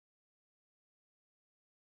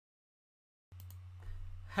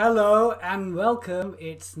Hello and welcome.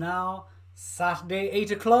 It's now Saturday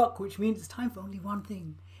 8 o'clock, which means it's time for only one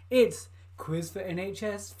thing. It's Quiz for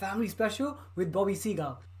NHS Family Special with Bobby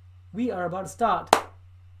Seagull. We're about to start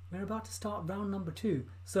round number 2.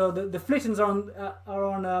 So the Flittons are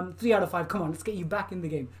on 3 out of 5. Come on, let's get you back in the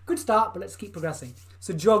game. Good start, but let's keep progressing.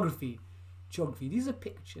 So geography. These are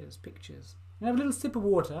pictures. I have a little sip of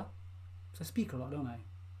water. So I speak a lot, don't I?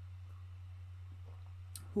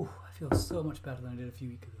 Ooh, I feel so much better than I did a few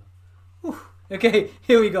weeks ago. Ooh. Okay,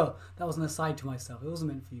 here we go. That was an aside to myself. It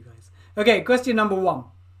wasn't meant for you guys. Okay, question number 1.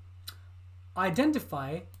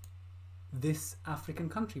 Identify this African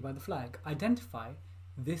country by the flag. Identify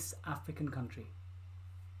this African country.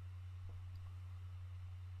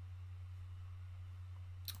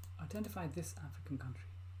 Identify this African country.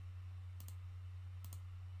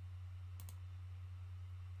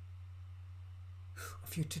 A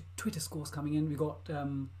few Twitter scores coming in. We got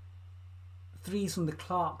 3s from the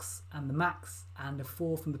Clarks and the Max and a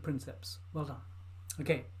 4 from the Princeps. Well done.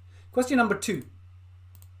 Okay, question number 2.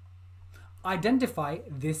 Identify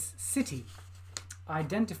this city.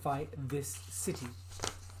 Identify this city.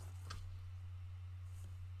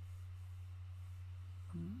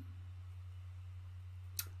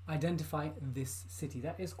 Identify this city.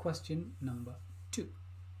 That is question number 2.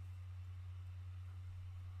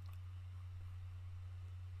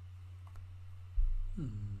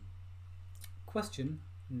 Question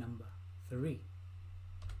number 3.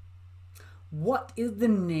 What is the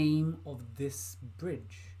name of this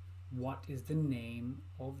bridge? What is the name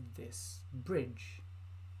of this bridge?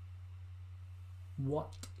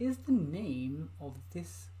 What is the name of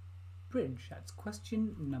this bridge? That's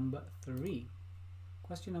question number 3.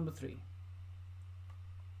 Question number 3.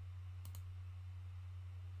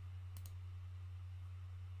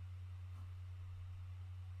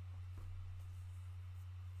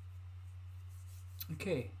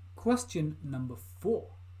 Okay, question number 4.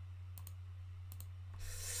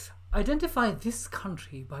 Identify this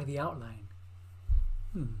country by the outline.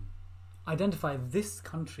 Identify this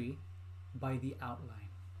country by the outline.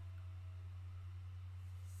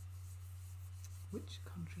 Which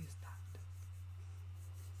country is that?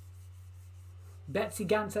 Betsy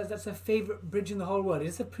Gant says that's her favourite bridge in the whole world.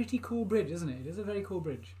 It's a pretty cool bridge, isn't it? It is a very cool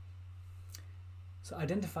bridge. So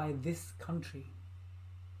identify this country.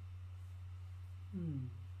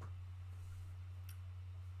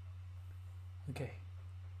 Okay,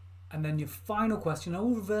 and then your final question, I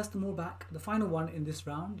will reverse them all back. The final one in this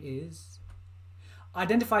round is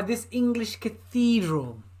identify this English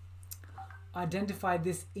cathedral. Identify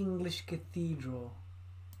this English cathedral.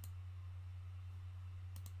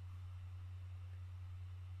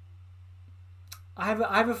 I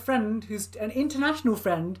have a friend who's an international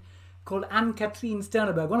friend called Anne-Katrine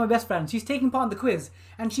Sterneberg, one of my best friends. She's taking part in the quiz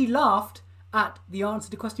and she laughed at the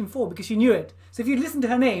answer to question 4 because she knew it. So if you'd listened to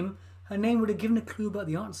her name would have given a clue about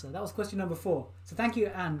the answer. That was question number 4. So thank you,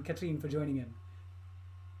 Anne-Katrine, for joining in.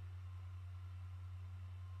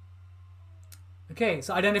 Okay,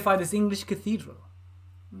 so identify this English cathedral.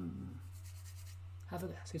 Have a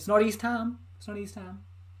guess. It's not East Ham. It's not East Ham.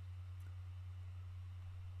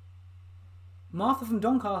 Martha from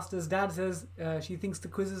Doncaster's dad says she thinks the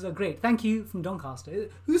quizzes are great. Thank you from Doncaster.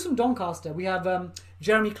 Who's from Doncaster? We have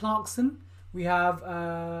Jeremy Clarkson. We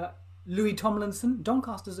have Louis Tomlinson.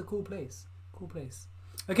 Doncaster's a cool place. Cool place.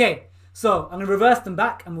 Okay, so I'm going to reverse them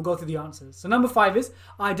back and we'll go through the answers. So number 5 is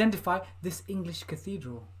identify this English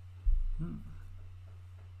cathedral.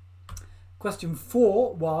 Question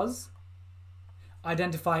 4 was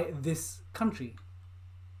identify this country.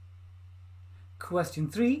 Question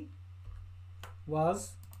 3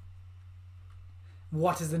 was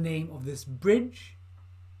what is the name of this bridge?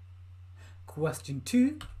 Question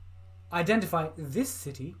 2, identify this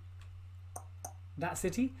city, that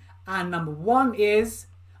city. And number 1 is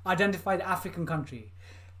identify the African country.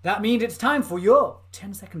 That means it's time for your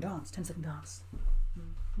 10-second dance. 10-second dance.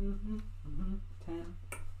 10,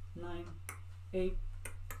 9, 8,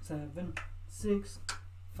 7, 6,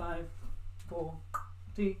 5, 4,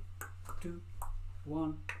 3, 2,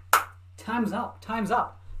 1. Time's up. Time's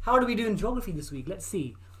up. How do we do in geography this week? Let's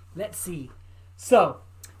see. Let's see. So,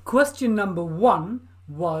 question number 1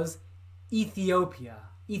 was Ethiopia.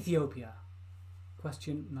 Ethiopia.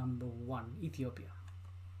 Question number 1, Ethiopia.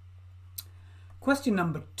 Question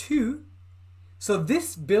number 2. So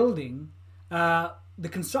this building, the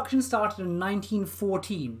construction started in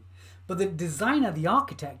 1914. But the designer, the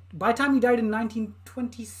architect, by the time he died in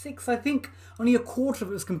 1926, I think, only a quarter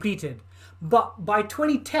of it was completed. But by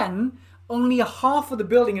 2010, only a half of the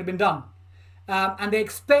building had been done. And they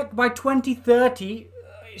expect by 2030,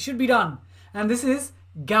 it should be done. And this is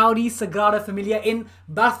Gaudi Sagrada Familia in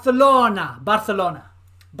Barcelona.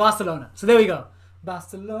 So there we go.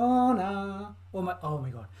 Barcelona. Oh my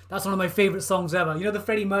god. That's one of my favourite songs ever. You know the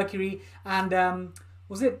Freddie Mercury and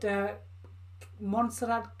was it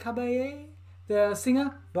Montserrat Caballé, the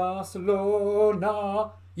singer?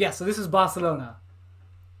 Barcelona. Yeah, so this is Barcelona.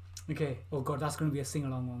 Okay. Oh god, that's going to be a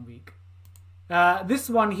sing-along one week. This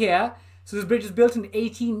one here. So this bridge was built in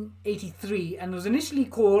 1883 and was initially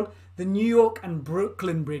called the New York and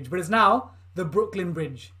Brooklyn Bridge, but it's now the Brooklyn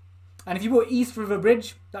Bridge. And if you put East River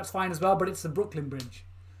Bridge, that's fine as well, but it's the Brooklyn Bridge.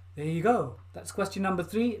 There you go. That's question number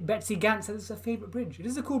 3. Betsy Gant says it's her favourite bridge. It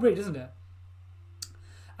is a cool bridge, isn't it?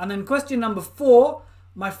 And then question number 4.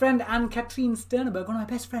 My friend Anne-Katrine Sternberg, one of my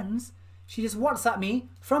best friends, she just WhatsApped me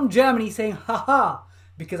from Germany saying, haha,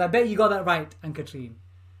 because I bet you got that right, Anne-Katrine.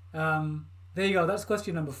 There you go. That's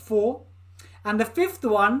question number 4. And the 5th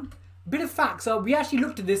one, bit of facts. So we actually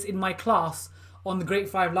looked at this in my class on the Great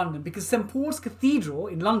 5 London, because St Paul's Cathedral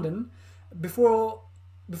in London before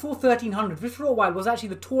 1300, which for a while was actually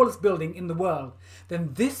the tallest building in the world.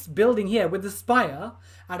 Then this building here with the spire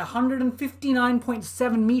at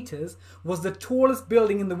 159.7 meters was the tallest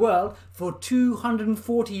building in the world for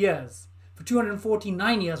 240 years. For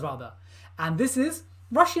 249 years rather. And this is,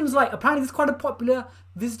 Russians like, apparently it's quite a popular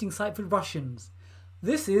visiting site for Russians.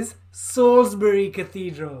 This is Salisbury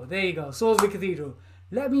Cathedral. There you go, Salisbury Cathedral.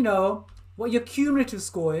 Let me know what your cumulative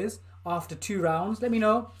score is after 2 rounds. Let me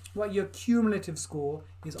know what your cumulative score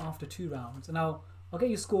is after 2 rounds. And I'll get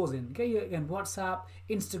your scores in. Get your, again, WhatsApp,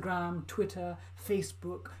 Instagram, Twitter,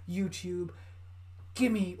 Facebook, YouTube.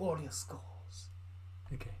 Give me all your scores.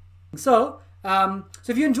 Okay. So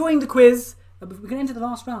if you're enjoying the quiz, we're going to enter the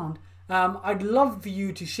last round. I'd love for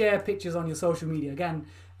you to share pictures on your social media. Again,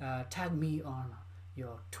 tag me on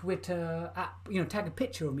your Twitter app, tag a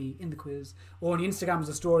picture of me in the quiz, or on Instagram as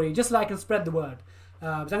a story, just so I can spread the word.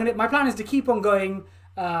 So my plan is to keep on going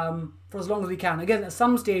for as long as we can. Again, at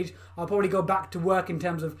some stage, I'll probably go back to work in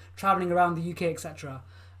terms of traveling around the UK, etc.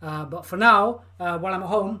 But for now, while I'm at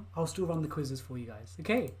home, I'll still run the quizzes for you guys.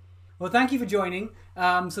 Okay. Well, thank you for joining.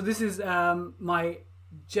 So this is my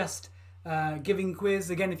Just Giving quiz.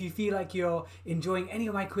 Again, if you feel like you're enjoying any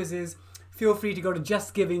of my quizzes, feel free to go to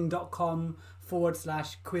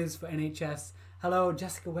justgiving.com/quiz for NHS. Hello,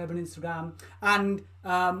 Jessica Webb on Instagram. And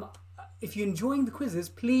if you're enjoying the quizzes,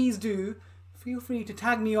 please do feel free to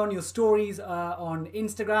tag me on your stories on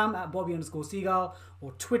Instagram at Bobby_Seagull,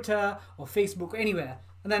 or Twitter or Facebook, or anywhere.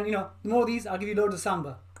 And then, the more of these, I'll give you loads of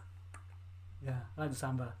samba. Yeah, I like the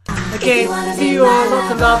samba. Okay, see you all.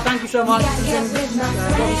 Lots of love. Thank you so much.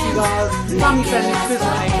 Bobby Seagull, family friendly, quiz for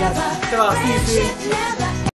NHS. So I'll see you soon.